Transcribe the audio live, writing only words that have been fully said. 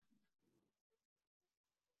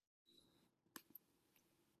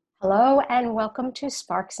Hello and welcome to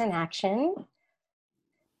Sparks in Action.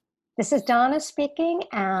 This is Donna speaking,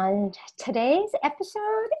 and today's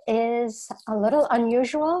episode is a little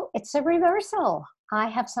unusual. It's a reversal. I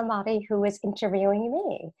have somebody who is interviewing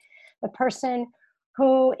me. The person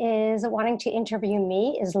who is wanting to interview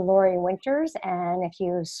me is Lori Winters, and if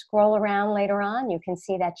you scroll around later on, you can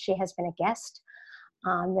see that she has been a guest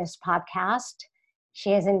on this podcast.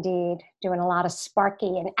 She is indeed doing a lot of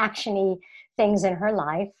sparky and actiony things in her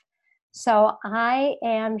life. So I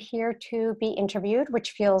am here to be interviewed,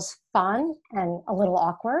 which feels fun and a little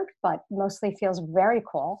awkward, but mostly feels very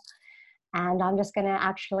cool. And I'm just going to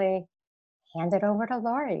actually hand it over to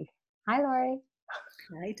Lori. Hi, Lori.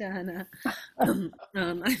 Hi, Donna.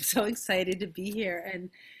 I'm so excited to be here. And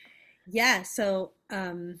yeah,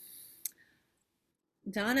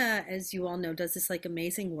 Donna, as you all know, does this like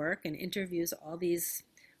amazing work and interviews all these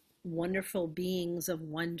wonderful beings of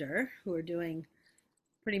wonder who are doing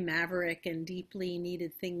pretty maverick and deeply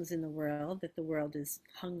needed things in the world that the world is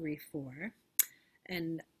hungry for.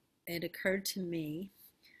 And it occurred to me,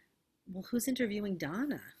 well, who's interviewing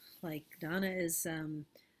Donna? Like, Donna is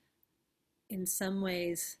in some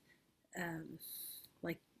ways um,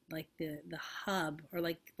 like the hub or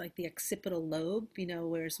like the occipital lobe,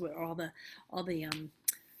 where all the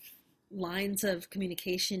lines of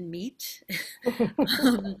communication meet.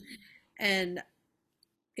 um, and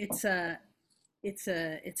it's a it's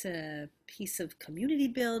a piece of community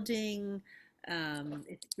building.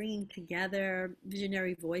 It's bringing together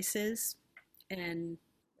visionary voices, and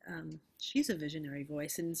she's a visionary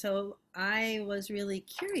voice. And so I was really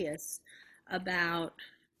curious about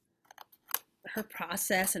her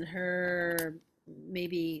process and her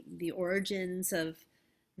maybe the origins of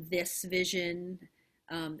this vision,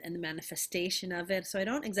 and the manifestation of it. So I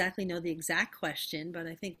don't exactly know the exact question, but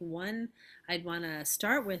I think one I'd want to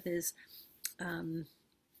start with is, um,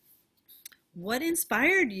 what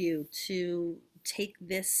inspired you to take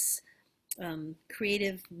this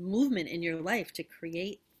creative movement in your life to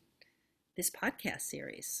create this podcast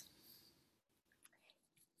series?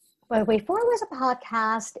 Well, before it was a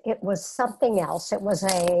podcast, it was something else. It was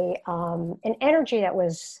an energy that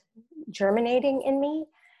was germinating in me.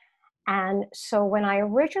 And so when I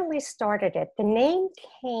originally started it, the name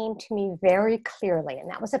came to me very clearly, and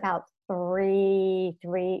that was about three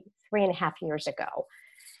and a half years ago.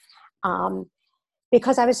 Um,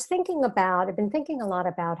 because I've been thinking a lot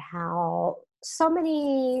about how so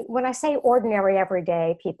many, when I say ordinary,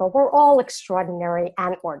 everyday people, we're all extraordinary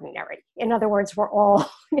and ordinary. In other words, we're all,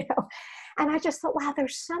 and I just thought, wow,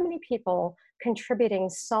 there's so many people contributing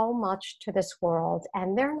so much to this world,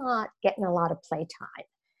 and they're not getting a lot of playtime.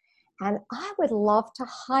 And I would love to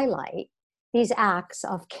highlight these acts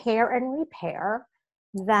of care and repair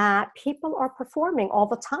that people are performing all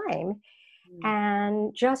the time. Mm.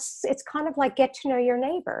 And just, it's kind of like get to know your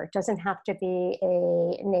neighbor. It doesn't have to be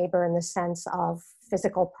a neighbor in the sense of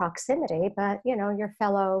physical proximity, but your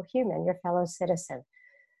fellow human, your fellow citizen.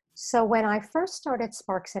 So when I first started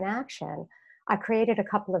Sparks in Action, I created a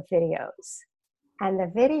couple of videos. And the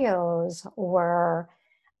videos were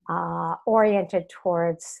oriented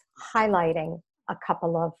towards highlighting a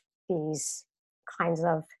couple of these kinds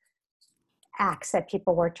of acts that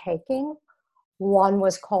people were taking. One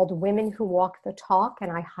was called Women Who Walk the Talk,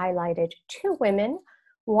 and I highlighted two women.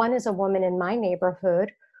 One is a woman in my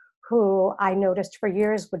neighborhood who I noticed for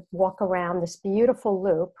years would walk around this beautiful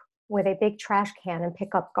loop with a big trash can and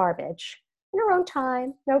pick up garbage in her own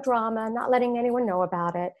time, no drama, not letting anyone know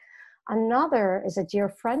about it. Another is a dear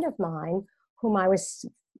friend of mine whom I was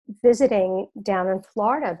visiting down in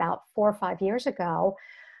Florida about 4 or 5 years ago.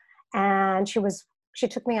 And she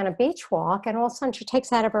took me on a beach walk, and all of a sudden she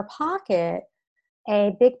takes out of her pocket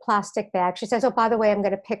a big plastic bag. She says, oh, by the way, I'm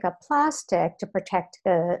going to pick up plastic to protect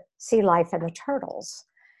the sea life and the turtles.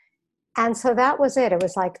 And so that was it. It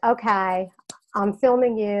was like, okay, I'm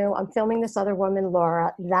filming you. I'm filming this other woman,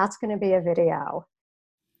 Laura. That's going to be a video.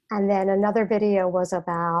 And then another video was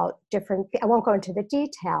about different, I won't go into the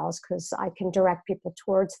details because I can direct people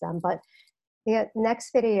towards them, but the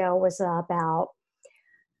next video was about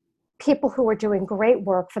people who were doing great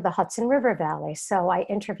work for the Hudson River Valley. So I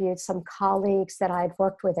interviewed some colleagues that I'd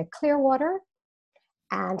worked with at Clearwater,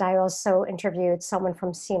 and I also interviewed someone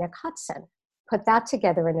from Scenic Hudson, put that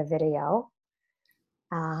together in a video,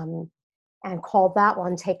 and called that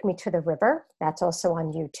one Take Me to the River. That's also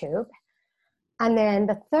on YouTube. And then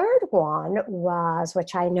the third one was,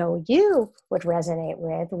 which I know you would resonate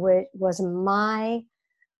with, was my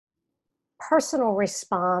personal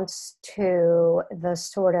response to the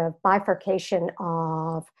sort of bifurcation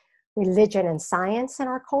of religion and science in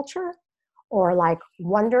our culture, or like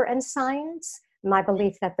wonder and science. my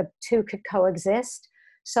belief that the two could coexist.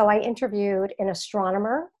 So I interviewed an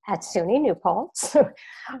astronomer at SUNY New Paltz,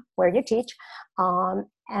 where you teach,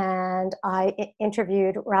 and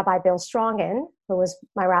interviewed Rabbi Bill Strongen, who was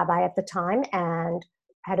my rabbi at the time, and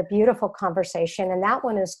had a beautiful conversation. And that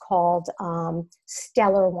one is called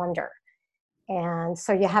Stellar Wonder. And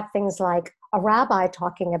so you have things like a rabbi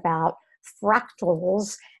talking about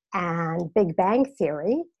fractals and Big Bang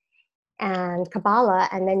Theory and Kabbalah,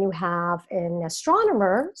 and then you have an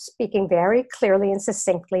astronomer speaking very clearly and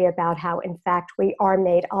succinctly about how, in fact, we are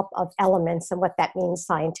made up of elements and what that means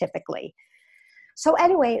scientifically. So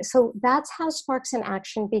anyway, so that's how Sparks in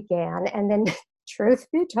Action began. And then, truth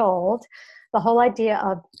be told, the whole idea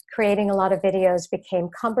of creating a lot of videos became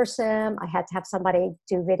cumbersome. I had to have somebody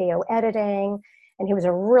do video editing, and he was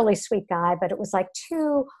a really sweet guy, but it was like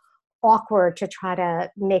too awkward to try to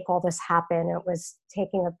make all this happen. It was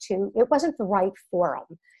taking up it wasn't the right forum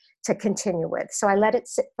to continue with. So I let it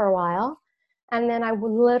sit for a while. And then I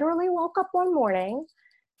literally woke up one morning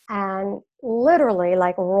and literally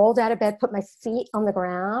like rolled out of bed, put my feet on the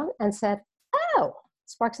ground and said, oh,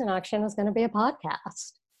 Sparks in Action is going to be a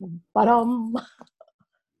podcast. But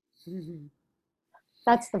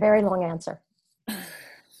that's the very long answer.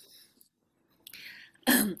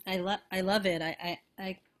 I love it.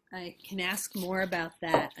 I can ask more about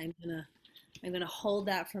that. I'm gonna hold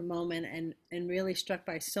that for a moment, and really struck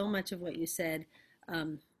by so much of what you said,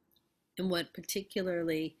 and what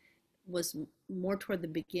particularly was more toward the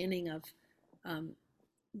beginning of,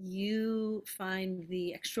 you find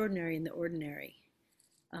the extraordinary in the ordinary,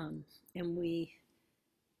 and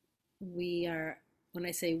we are, when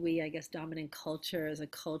I say we, I guess dominant culture is a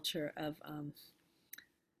culture of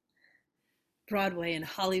Broadway and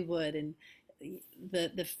Hollywood, and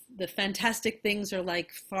the fantastic things are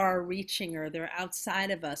like far reaching, or they're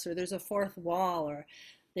outside of us, or there's a fourth wall, or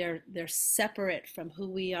they're separate from who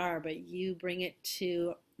we are, but you bring it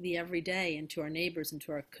to the everyday and to our neighbors and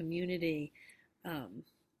to our community, um,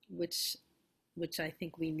 which I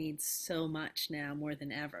think we need so much now more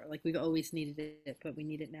than ever. Like we've always needed it, but we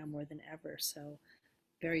need it now more than ever. So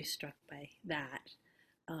very struck by that.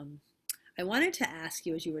 Um, I wanted to ask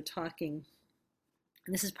you as you were talking,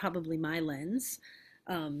 and this is probably my lens,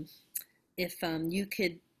 um, if you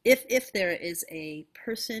could, if there is a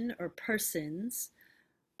person or persons,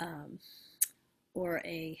 um, or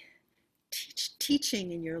a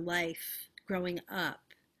teaching in your life growing up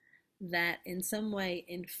that in some way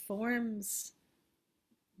informs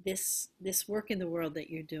this work in the world that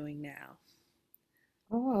you're doing now.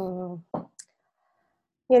 Oh,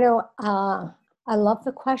 you know, I love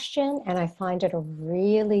the question, and I find it a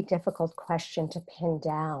really difficult question to pin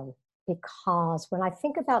down, because when I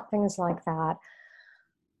think about things like that,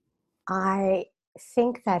 I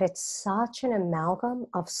think that it's such an amalgam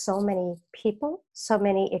of so many people, so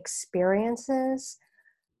many experiences,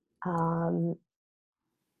 um,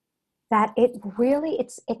 that it really,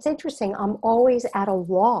 it's interesting. I'm always at a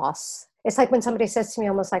loss. It's like when somebody says to me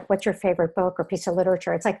almost like, what's your favorite book or piece of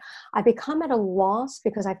literature? It's like I become at a loss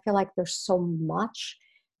because I feel like there's so much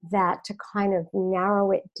that to kind of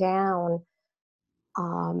narrow it down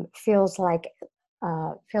feels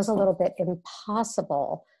feels a little bit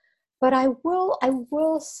impossible. But I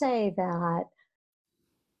will say that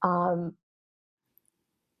um,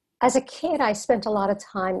 as a kid, I spent a lot of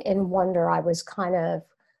time in wonder. I was kind of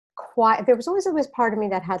quiet. There was always part of me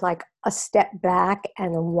that had like a step back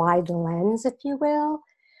and a wide lens, if you will,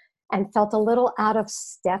 and felt a little out of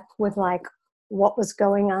step with like what was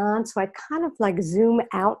going on. So I'd kind of like zoom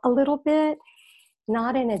out a little bit,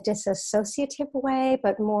 not in a disassociative way,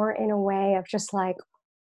 but more in a way of just like,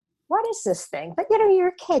 what is this thing? But you know, you're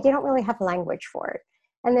a kid, you don't really have language for it.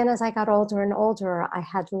 And then as I got older and older, I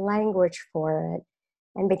had language for it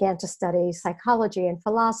and began to study psychology and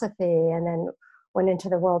philosophy, and then went into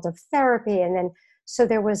the world of therapy. And then, so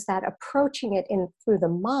there was that approaching it in through the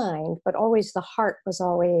mind, but always the heart was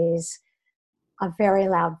always a very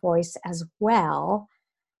loud voice as well.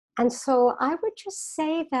 And so I would just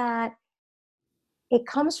say that it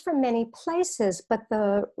comes from many places, but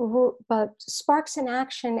but Sparks in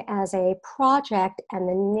Action as a project and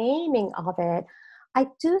the naming of it, I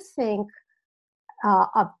do think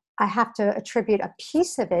I have to attribute a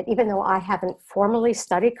piece of it, even though I haven't formally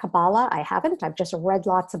studied Kabbalah. I haven't. I've just read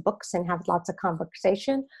lots of books and had lots of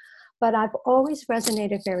conversation. But I've always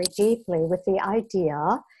resonated very deeply with the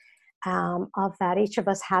idea of that each of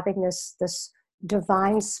us having this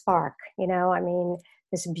divine spark. You know, I mean,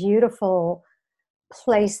 this beautiful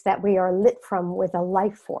place that we are lit from with a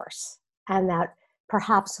life force, and that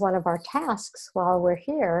perhaps one of our tasks while we're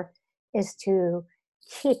here is to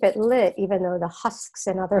keep it lit, even though the husks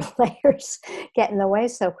and other layers get in the way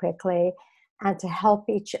so quickly, and to help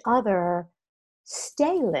each other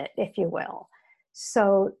stay lit, if you will.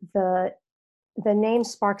 So the name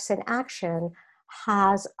Sparks in Action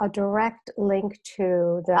has a direct link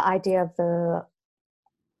to the idea of the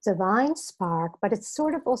divine spark, but it's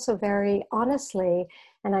sort of also very honestly,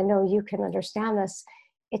 and I know you can understand this,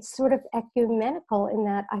 it's sort of ecumenical in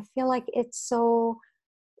that I feel like it's so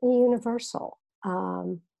universal,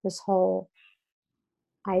 this whole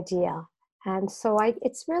idea. And so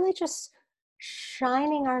it's really just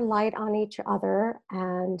shining our light on each other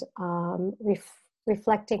and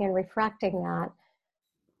reflecting and refracting that.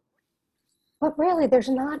 But really, there's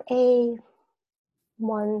not a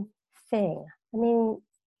one thing. I mean,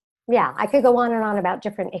 yeah, I could go on and on about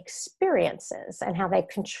different experiences and how they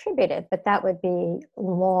contributed, but that would be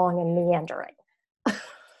long and meandering.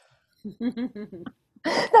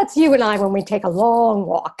 That's you and I when we take a long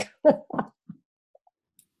walk.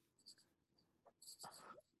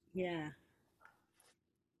 Yeah.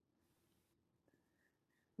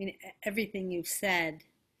 I mean, everything you've said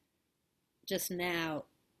just now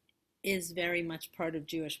is very much part of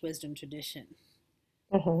Jewish wisdom tradition.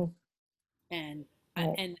 Mhm. And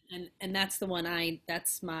Right. and that's the one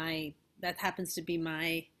that happens to be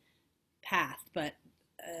my path, but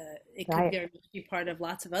it could Right. very much be part of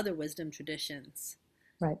lots of other wisdom traditions.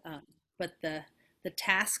 Right. Um, but the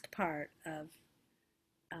task part of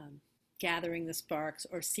um, gathering the sparks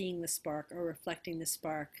or seeing the spark or reflecting the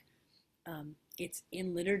spark, it's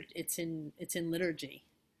in liturgy. It's in liturgy,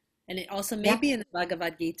 and it also may Yeah. be in the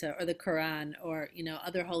Bhagavad Gita or the Quran or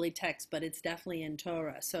other holy texts, but it's definitely in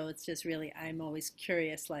Torah. So it's just really, I'm always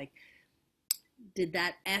curious, like, did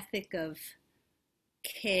that ethic of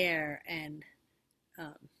care and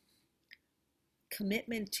um,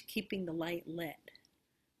 commitment to keeping the light lit.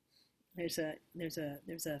 There's a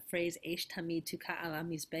phrase Eish Tamid Tuka Ala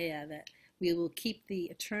Mizbeah, that we will keep the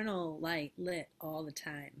eternal light lit all the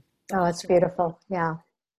time. The Oh, it's altar, beautiful. Yeah.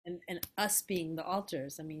 and us being the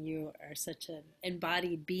altars. I mean, you are such an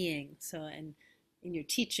embodied being. So, and in your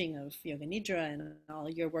teaching of Yoga Nidra and all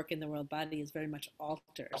your work in the world body is very much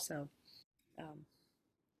altar. So, um,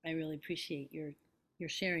 I really appreciate your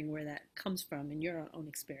sharing where that comes from in your own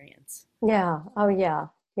experience. Yeah. Oh, yeah.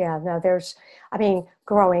 Yeah. No, I mean,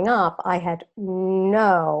 growing up, I had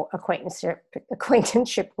no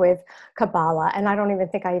acquaintanceship with Kabbalah, and I don't even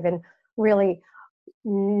think I even really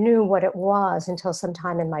knew what it was until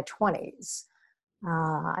sometime in my 20s.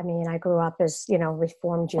 I mean, I grew up as,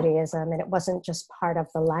 Reform Judaism, and it wasn't just part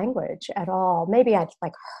of the language at all. Maybe I'd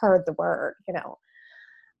like heard the word.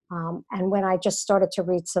 And when I just started to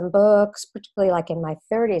read some books, particularly like in my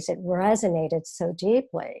 30s, it resonated so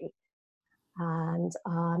deeply. And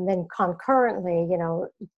then concurrently,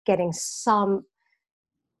 getting some,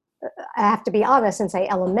 I have to be honest and say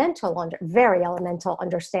very elemental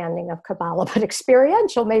understanding of Kabbalah, but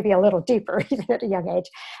experiential, maybe a little deeper, even at a young age.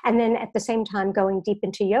 And then at the same time, going deep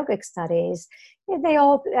into yogic studies, they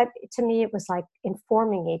all, to me, it was like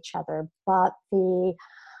informing each other. But the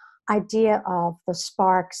idea of the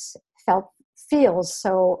sparks feels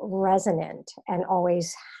so resonant and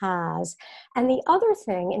always has. And the other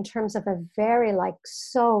thing, in terms of a very like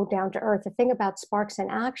so down to earth, the thing about Sparks in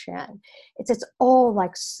Action, it's all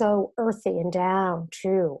like so earthy and down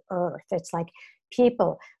to earth. It's like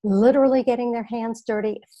people literally getting their hands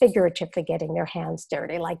dirty, figuratively getting their hands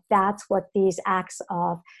dirty. Like that's what these acts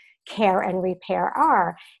of care and repair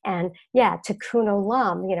are. And yeah, tikkun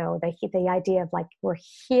olam, the idea of like we're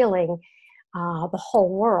healing the whole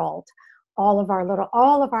world. All of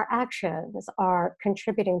our actions are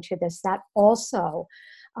contributing to this. That also,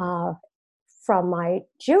 uh, from my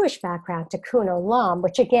Jewish background, tikkun olam,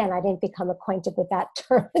 which again I didn't become acquainted with that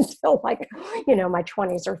term until like my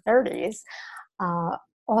 20s or 30s, uh,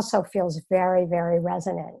 also feels very, very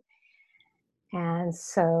resonant. And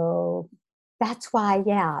so that's why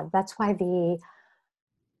the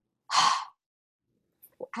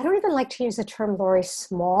I don't even like to use the term, Lori,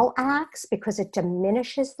 small acts, because it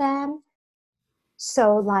diminishes them.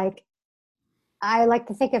 So, like, I like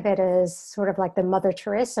to think of it as sort of like the Mother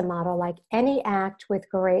Teresa model, like any act with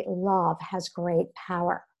great love has great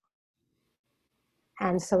power.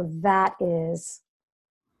 And so that is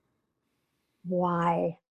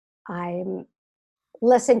why I'm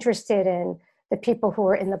less interested in the people who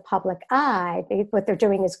are in the public eye. What they're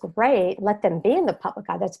doing is great. Let them be in the public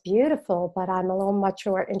eye. That's beautiful. But I'm a little much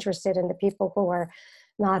more interested in the people who are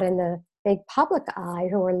not in the big public eye,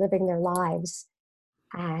 who are living their lives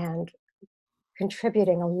and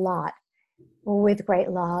contributing a lot with great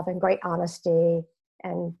love and great honesty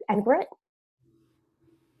and grit.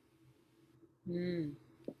 Mm.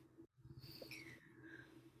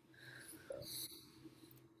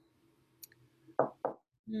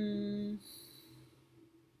 Mm.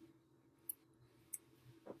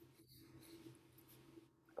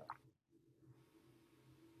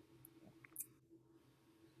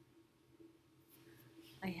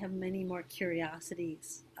 I have many more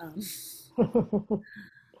curiosities.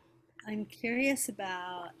 I'm curious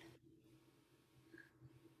about,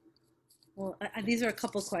 well, these are a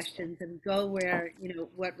couple questions and go where,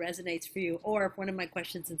 what resonates for you, or if one of my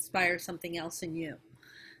questions inspires something else in you.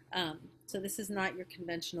 So this is not your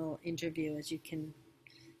conventional interview, as you can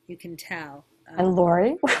tell. And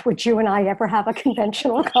Lori, would you and I ever have a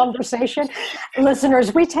conventional conversation?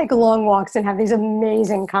 Listeners, we take long walks and have these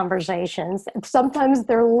amazing conversations. Sometimes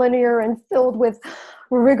they're linear and filled with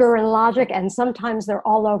rigor and logic, and sometimes they're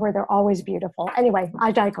all over. They're always beautiful. Anyway,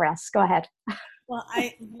 I digress. Go ahead. Well,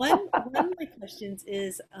 one of my questions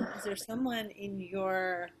is there someone in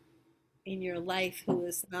your life who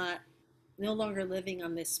is no longer living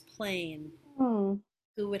on this plane, Hmm.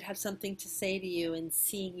 who would have something to say to you in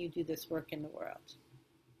seeing you do this work in the world?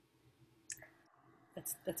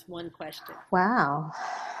 That's one question. Wow.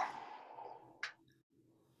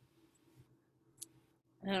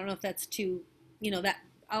 I don't know if that's too, that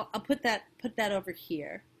I'll put that over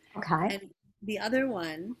here. Okay. And the other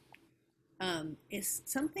one is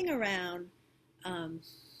something around, um,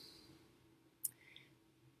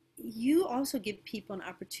 you also give people an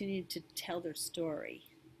opportunity to tell their story.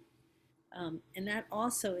 And that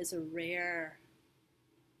also is I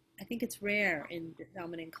think it's rare in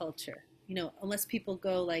dominant culture. Unless people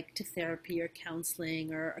go like to therapy or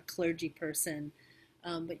counseling or a clergy person.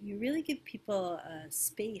 But you really give people a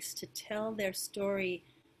space to tell their story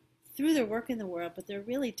through their work in the world, but they're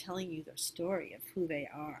really telling you their story of who they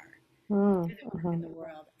are through their work in Mm-hmm. the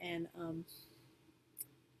world. And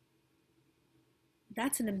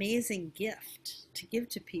that's an amazing gift to give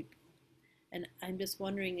to people. And I'm just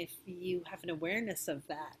wondering if you have an awareness of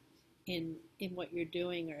that in what you're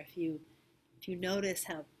doing, or if you notice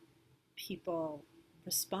how people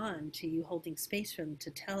respond to you holding space for them to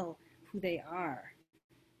tell who they are,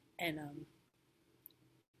 and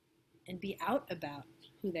be out about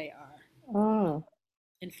who they are, Mm.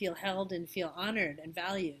 and feel held and feel honored and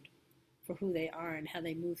valued for who they are and how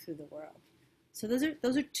they move through the world. So those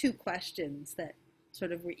are two questions that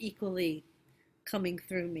sort of were equally coming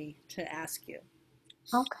through me to ask you.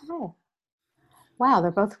 Okay. Wow,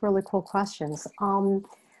 they're both really cool questions. I'm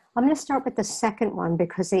going to start with the second one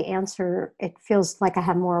because the answer, it feels like I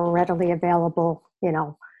have more readily available,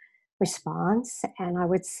 response. And I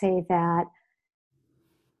would say that,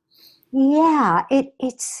 yeah,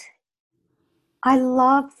 I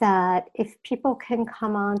love that if people can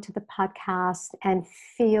come on to the podcast and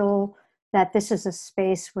feel that this is a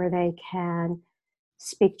space where they can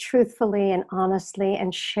speak truthfully and honestly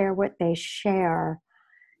and share what they share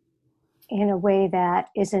in a way that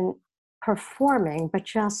isn't performing, but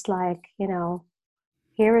just like,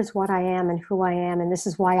 here is what I am and who I am, and this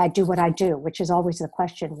is why I do what I do, which is always the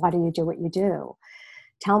question: why do you do what you do?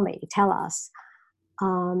 Tell me, tell us.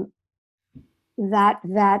 Um, that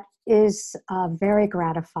is very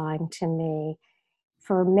gratifying to me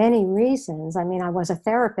for many reasons. I mean, I was a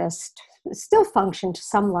therapist, still function to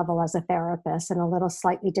some level as a therapist in a little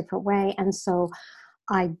slightly different way, and so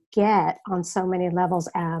I get on so many levels,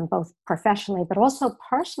 and both professionally but also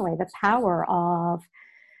personally, the power of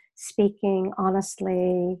speaking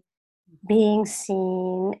honestly, being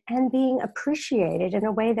seen, and being appreciated in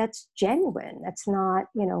a way that's genuine. That's not,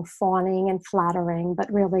 fawning and flattering,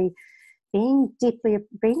 but really being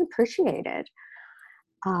appreciated.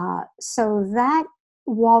 So that,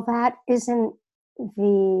 while that isn't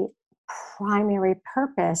the primary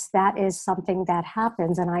purpose, that is something that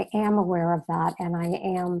happens, and I am aware of that, and I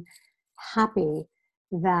am happy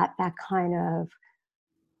that that kind of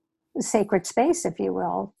sacred space, if you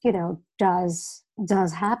will, does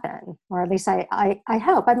happen, or at least I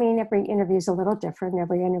hope. I mean, every interview is a little different.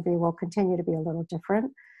 Every interview will continue to be a little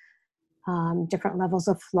different, different levels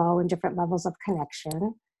of flow and different levels of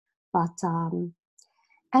connection. But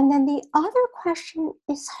and then the other question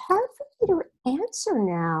is hard for me to answer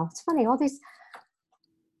now. It's funny, all these.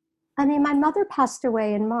 I mean, my mother passed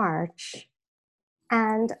away in March,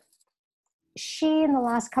 and she, in the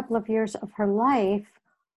last couple of years of her life,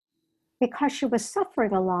 because she was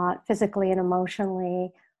suffering a lot physically and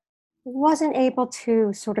emotionally, wasn't able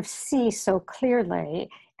to sort of see so clearly.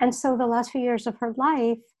 And so the last few years of her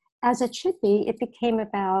life, as it should be, it became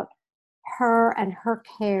about her and her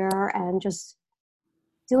care and just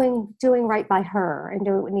doing right by her and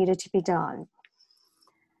doing what needed to be done.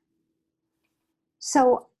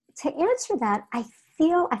 So to answer that, I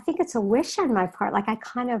think it's a wish on my part. Like I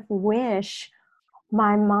kind of wish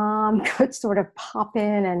my mom could sort of pop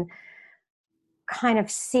in and kind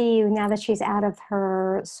of see now that she's out of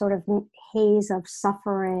her sort of haze of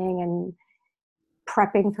suffering and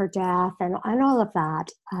prepping for death and all of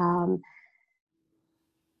that.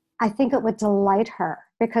 I think it would delight her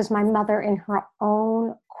because my mother, in her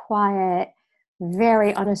own quiet,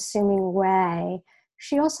 very unassuming way,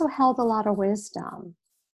 she also held a lot of wisdom.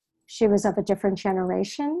 She was of a different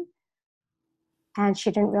generation and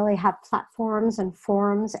she didn't really have platforms and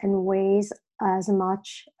forums and ways as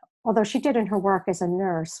much, although she did in her work as a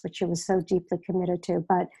nurse, which she was so deeply committed to.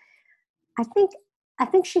 But I think I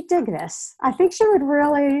think she'd dig this. I think she would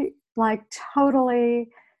really like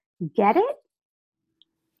totally get it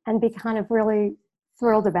and be kind of really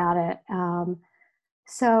thrilled about it.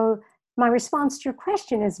 So my response to your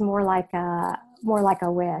question is more like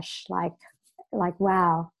a wish, like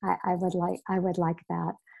wow, I would like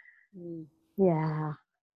that. Mm. Yeah.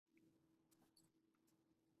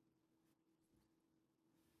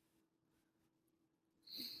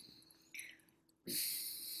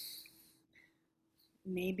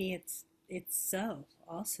 Maybe it's so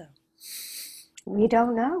also. We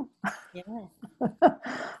don't know. Yeah,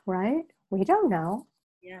 Right? We don't know.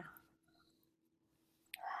 yeah.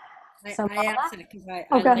 So I Mama, asked it because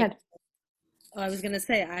oh, I go like, ahead. oh, I was gonna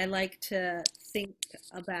say I like to think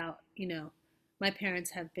about, my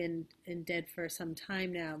parents have been dead for some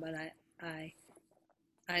time now, but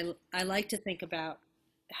I I like to think about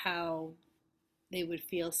how they would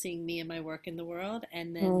feel seeing me and my work in the world,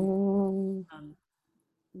 and then Mm, um,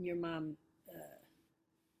 your mom uh,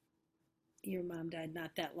 your mom died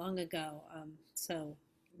not that long ago, so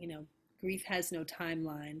you know grief has no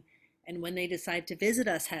timeline, and when they decide to visit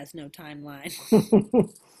us has no timeline.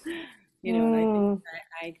 And mm,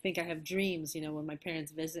 I think I have dreams, when my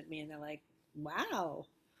parents visit me and they're like, wow.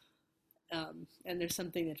 And there's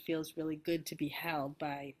something that feels really good to be held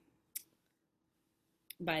by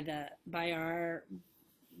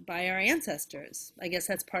our ancestors. I guess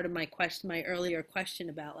that's part of my earlier question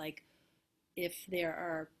about like if there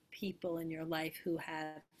are people in your life who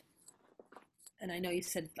have, and I know you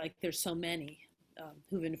said like there's so many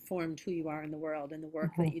who've informed who you are in the world and the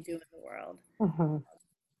work that mhm, you do in the world, mhm.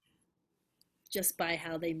 just by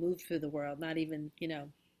how they move through the world, not even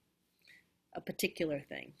a particular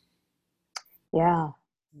thing. Yeah.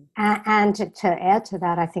 And to add to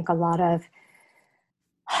that, I think a lot of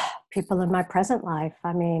people in my present life,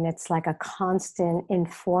 I mean, it's like a constant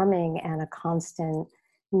informing and a constant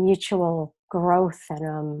mutual growth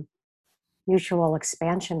and mutual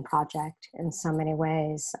expansion project in so many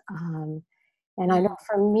ways. And I know Mm,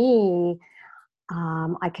 for me,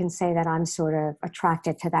 I can say that I'm sort of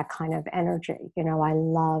attracted to that kind of energy. You know, I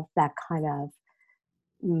love that kind of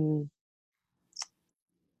mm,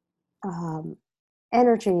 um,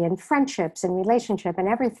 energy and friendships and relationship and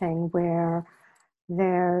everything where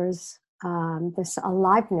there's this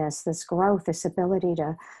aliveness, this growth, this ability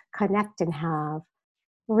to connect and have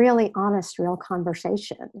really honest, real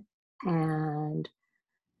conversation. And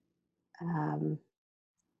um,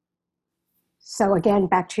 so again,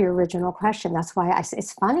 back to your original question, that's why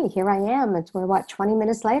it's funny, here I am, we're what, 20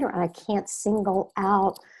 minutes later, and I can't single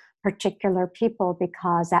out particular people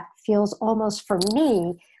because that feels almost for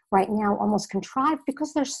me right now, almost contrived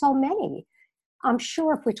because there's so many. I'm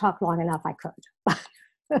sure if we talk long enough, I could.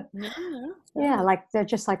 no, no, Yeah, no. like they're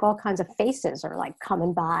just like all kinds of faces are like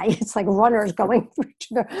coming by. It's like runners going through to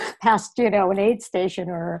the past, an aid station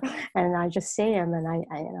and I just see them and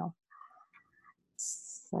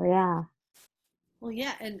so yeah. Well,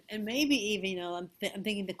 yeah, and maybe even, I'm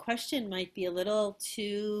thinking the question might be a little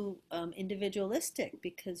too individualistic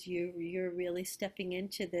because you're really stepping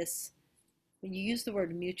into this. When you use the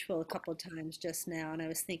word mutual a couple of times just now, and I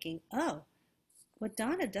was thinking, oh, what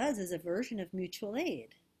Donna does is a version of mutual aid.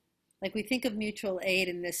 Like we think of mutual aid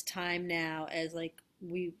in this time now as like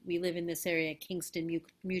we live in this area, Kingston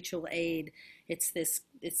Mutual Aid. It's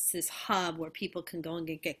this hub where people can go and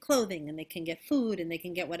get clothing and they can get food and they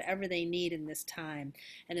can get whatever they need in this time.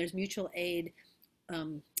 And there's mutual aid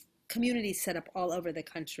um, communities set up all over the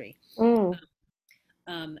country. Mm,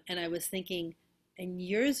 And I was thinking, and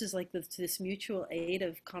yours is like this mutual aid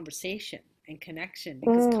of conversation and connection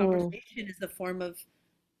because mm, conversation is the form of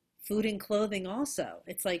food and clothing also.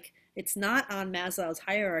 It's like it's not on Maslow's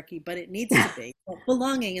hierarchy, but it needs to be. Well,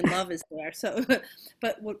 belonging and love is there. So,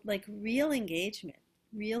 but like real engagement,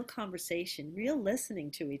 real conversation, real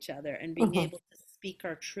listening to each other, and being mhm. able to speak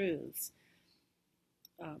our truths.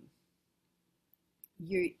 Um,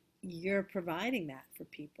 you're you're providing that for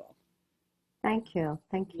people Thank you.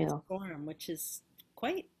 Thank in this you. forum, which is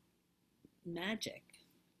quite magic.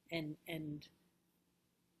 And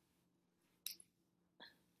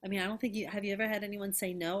I mean, I don't think have you ever had anyone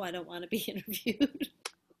say no, I don't want to be interviewed?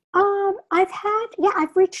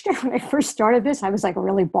 I've reached out when I first started this. I was like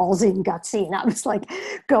really ballsy and gutsy, and I was like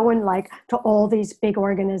going like to all these big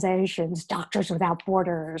organizations, Doctors Without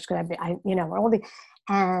Borders, all the,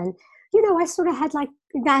 and I sort of had like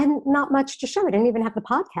I had not much to show. I didn't even have the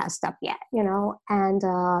podcast up yet, and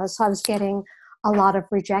so I was getting a lot of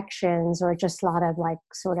rejections or just a lot of like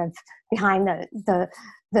sort of behind the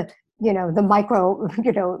the micro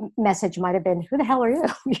message might have been, who the hell are you?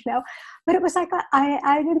 But it was like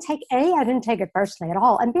I didn't take it personally at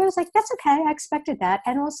all, and B, I was like, that's okay, I expected that,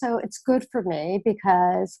 and also it's good for me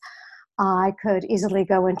because I could easily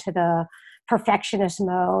go into the perfectionist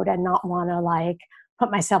mode and not want to like put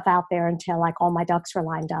myself out there until like all my ducks were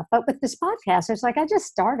lined up. But with this podcast, it's like I just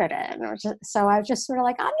started it, and so I was just sort of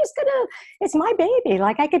like, it's my baby,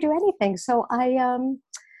 like I could do anything. So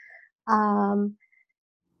um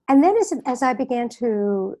and then as I began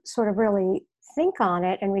to sort of really think on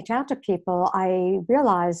it and reach out to people, I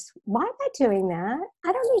realized, why am I doing that?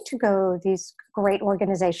 I don't need to go these great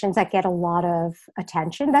organizations that get a lot of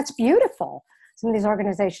attention. That's beautiful. Some of these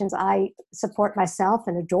organizations, I support myself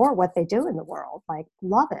and adore what they do in the world, like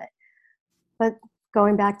love it. But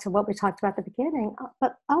going back to what we talked about at the beginning,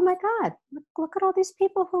 but oh my God, look at all these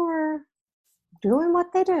people who are doing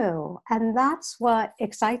what they do. And that's what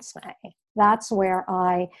excites me. That's where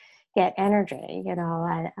I get energy,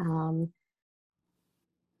 and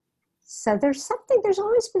so there's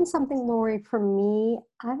always been something, Lori, for me.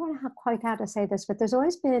 I don't know quite how to say this, but there's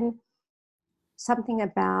always been something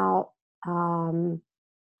about, I've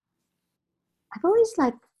always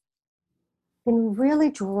like been really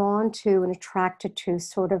drawn to and attracted to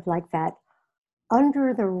sort of like that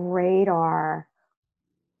under the radar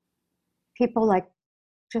people, like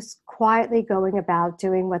just quietly going about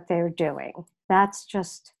doing what they're doing. That's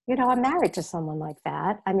just, I'm married to someone like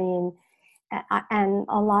that. I mean, and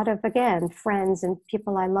a lot of, again, friends and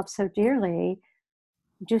people I love so dearly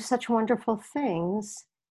do such wonderful things.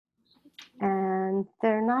 And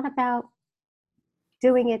they're not about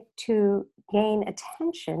doing it to gain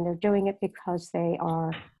attention. They're doing it because they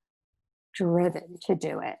are driven to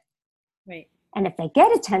do it. Right. And if they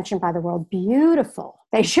get attention by the world, beautiful.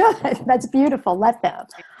 They should. That's beautiful. Let them.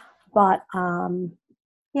 But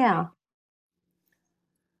yeah.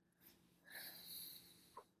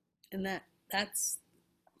 And that's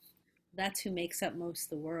who makes up most of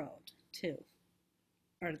the world too,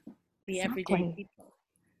 or the everyday Exactly. people.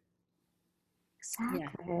 Yeah,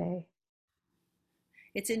 Exactly.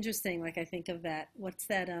 it's interesting. Like I think of that. What's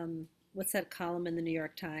that column in the New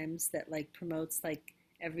York Times that like promotes like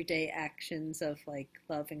everyday actions of like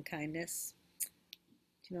love and kindness? Do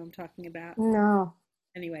you know what I'm talking about? No.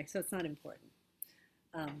 Anyway, so it's not important.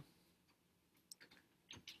 Um,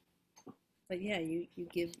 but yeah, you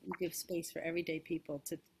give space for everyday people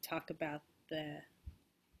to talk about the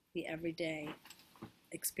everyday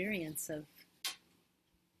experience of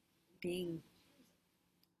being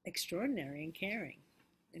extraordinary and caring,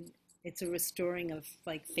 and it's a restoring of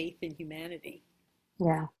like faith in humanity.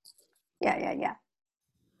 Yeah. Yeah. Yeah. Yeah.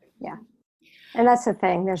 Yeah. And that's the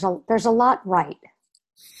thing. There's a lot right.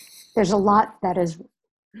 There's a lot that is,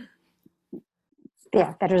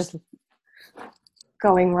 yeah, that is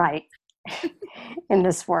going right in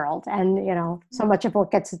this world. And so much of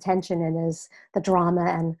what gets attention in is the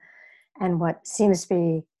drama and what seems to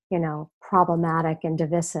be, problematic and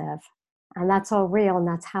divisive. And that's all real and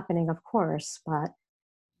that's happening, of course, but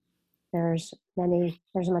there's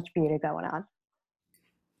much beauty going on.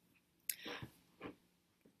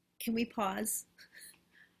 Can we pause?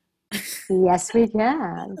 Yes, we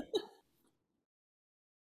can.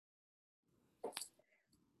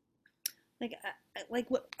 Like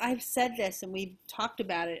what I've said this and we've talked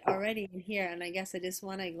about it already in here, and I guess I just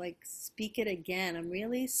want to like speak it again. I'm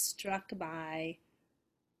really struck by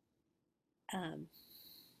um,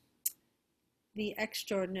 the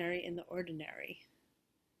extraordinary in the ordinary.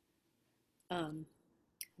 Um,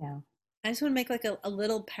 Yeah. I just want to make like a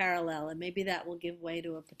little parallel, and maybe that will give way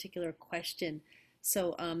to a particular question.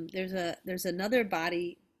 So there's another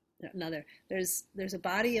body, another there's a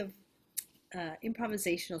body of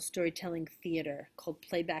improvisational storytelling theater called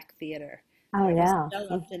playback theater Oh, that was yeah.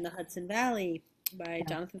 developed in the Hudson Valley by Yeah.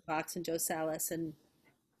 Jonathan Fox and Joe Salas and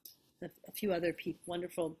a few other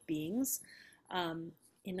wonderful beings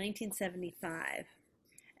in 1975.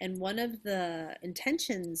 And one of the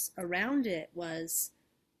intentions around it was,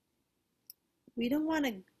 we don't want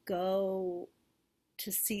to go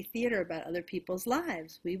to see theater about other people's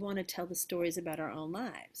lives. We want to tell the stories about our own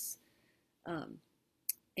lives. Um,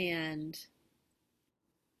 and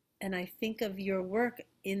I think of your work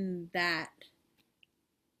in that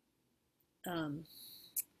um,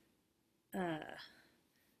 uh,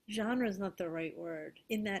 genre is not the right word,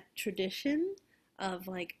 in that tradition of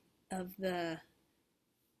like of the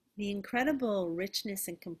incredible richness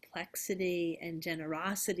and complexity and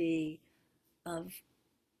generosity of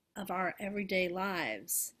our everyday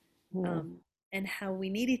lives, Mm. um, and how we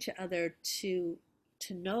need each other to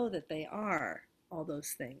know that they are all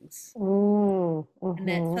those things, Mm. and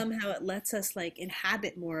that Mm-hmm. somehow it lets us like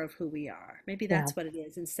inhabit more of who we are. Maybe Yeah. that's what it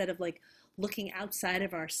is, instead of like looking outside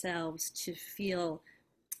of ourselves to feel,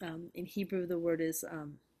 in Hebrew the word is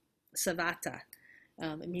savata.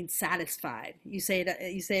 It means satisfied. You say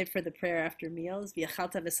it for the prayer after meals.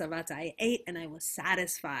 V'yachalta v'savata. I ate and I was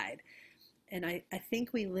satisfied. And I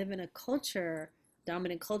think we live in a culture,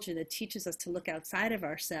 dominant culture, that teaches us to look outside of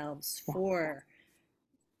ourselves Yeah. for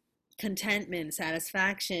contentment,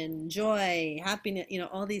 satisfaction, joy, happiness,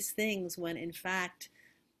 all these things, when in fact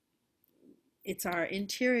it's our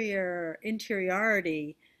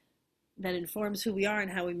interiority that informs who we are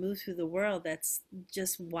and how we move through the world, that's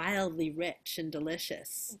just wildly rich and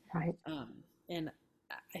delicious. Right. And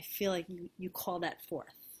I feel like you call that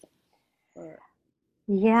forth. Or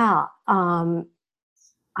Yeah.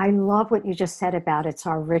 I love what you just said about it's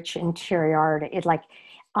our rich interiority. It like,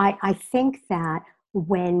 I think that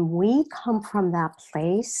when we come from that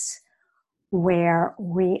place where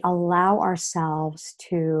we allow ourselves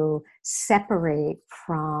to separate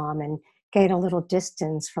from and get a little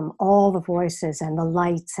distance from all the voices and the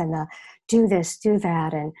lights and the do this, do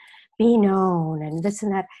that, and be known and this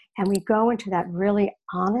and that, and we go into that really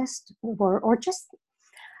honest or just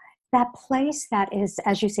that place that is,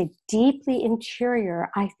 as you say, deeply interior,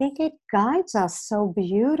 I think it guides us so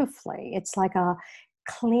beautifully. It's like a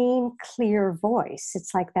clean, clear voice.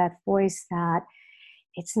 It's like that voice that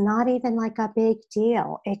it's not even like a big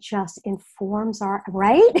deal. It just informs our,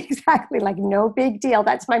 right? Exactly, like no big deal.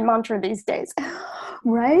 That's my mantra these days,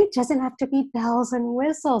 right? Doesn't have to be bells and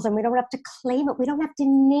whistles, and we don't have to claim it. We don't have to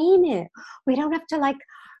name it. We don't have to like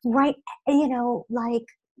write, like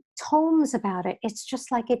tomes about it. It's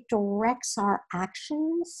just like it directs our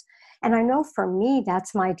actions. And I know for me,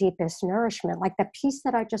 that's my deepest nourishment. Like the piece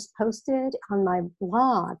that I just posted on my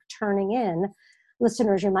blog, Turning In,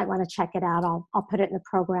 listeners, you might want to check it out. I'll put it in the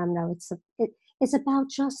program notes. It is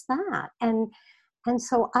about just that. And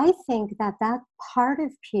so I think that that part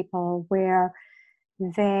of people where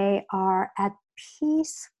they are at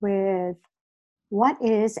peace with what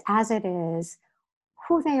is as it is,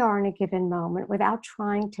 who they are in a given moment without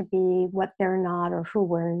trying to be what they're not or who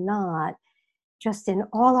we're not, just in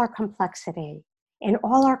all our complexity, in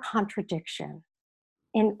all our contradiction,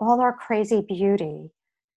 in all our crazy beauty.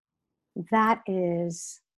 That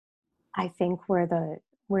is, I think, where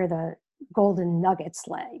the golden nuggets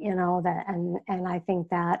lay, that, and I think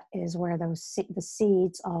that is where the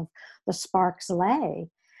seeds of the sparks lay.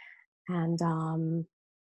 And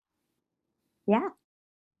yeah,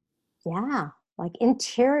 yeah, like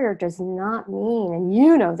interior does not mean, and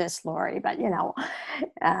you know this, Lori, but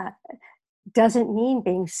uh, doesn't mean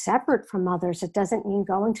being separate from others. It doesn't mean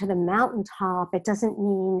going to the mountaintop. It doesn't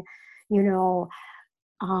mean, you know,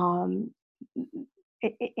 um,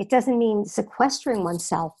 it doesn't mean sequestering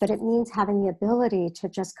oneself, but it means having the ability to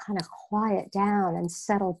just kind of quiet down and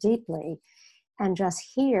settle deeply and just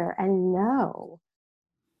hear and know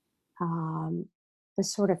um, the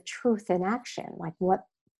sort of truth in action, like what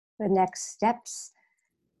the next steps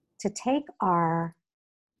to take are.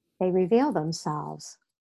 They reveal themselves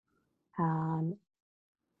um,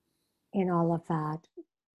 in all of that,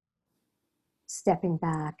 stepping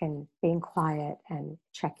back and being quiet and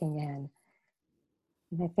checking in.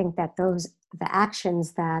 And I think that the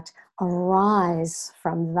actions that arise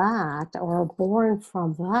from that or are born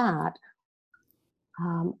from that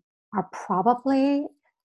um, are probably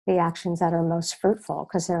the actions that are most fruitful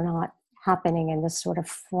because they're not happening in this sort of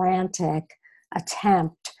frantic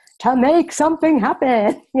attempt to make something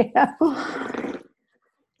happen.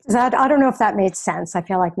 That, I don't know if that made sense. I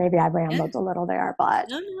feel like maybe I yeah, rambled a little there, but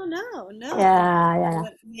no, no, no, no. yeah, yeah,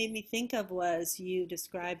 What made me think of was you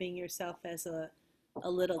describing yourself as a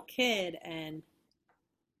little kid and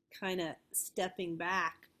kind of stepping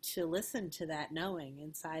back to listen to that knowing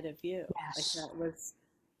inside of you. Like yes.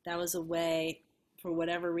 that was a way, for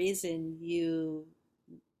whatever reason, you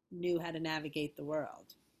knew how to navigate the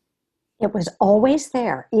world. It was always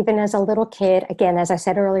there, even as a little kid. Again, as I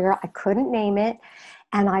said earlier, I couldn't name it.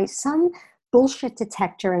 And some bullshit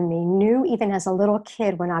detector in me knew even as a little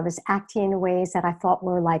kid when I was acting in ways that I thought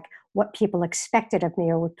were like what people expected of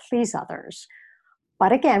me or would please others.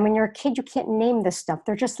 But again, when you're a kid, you can't name this stuff.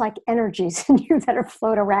 They're just like energies in you that are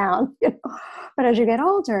float around. But as you get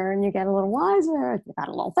older and you get a little wiser, you've got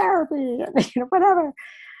a little therapy, whatever,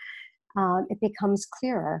 it becomes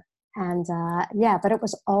clearer. And yeah, but it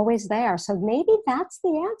was always there. So maybe that's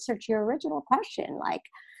the answer to your original question. Like,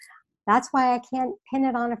 that's why I can't pin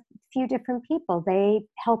it on a few different people. They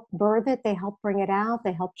helped birth it, they helped bring it out,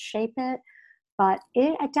 they helped shape it. But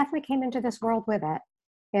I definitely came into this world with it.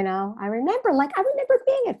 I remember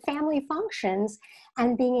being at family functions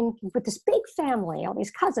and being with this big family, all these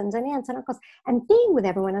cousins and aunts and uncles, and being with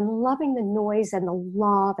everyone and loving the noise and the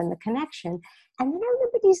love and the connection. And then I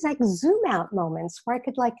remember these like zoom out moments where I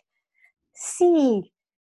could like see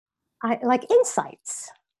like insights,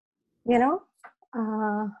 you know?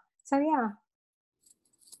 So yeah.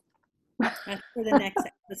 That's for the next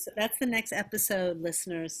episode. That's the next episode,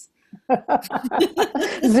 listeners.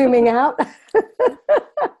 Zooming out.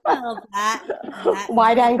 Well, that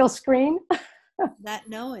Wide angle screen. that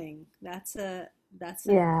knowing,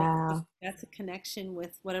 Yeah. that's a connection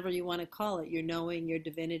with whatever you want to call it. Your knowing, your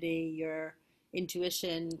divinity, your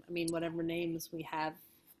intuition. I mean, whatever names we have.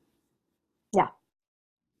 Yeah.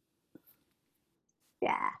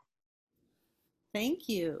 Yeah. Thank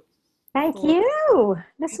you Thank for you.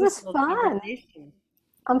 This was beautiful fun. conversation.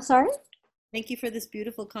 I'm sorry? Thank you for this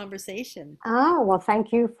beautiful conversation. Oh, well,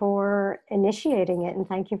 thank you for initiating it and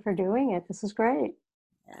thank you for doing it. This is great.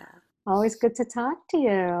 Yeah. Always good to talk to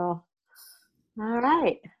you. All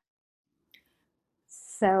right.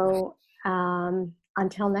 So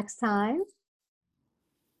until next time,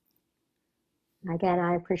 again,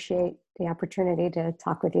 I appreciate the opportunity to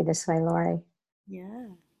talk with you this way, Lori. Yeah.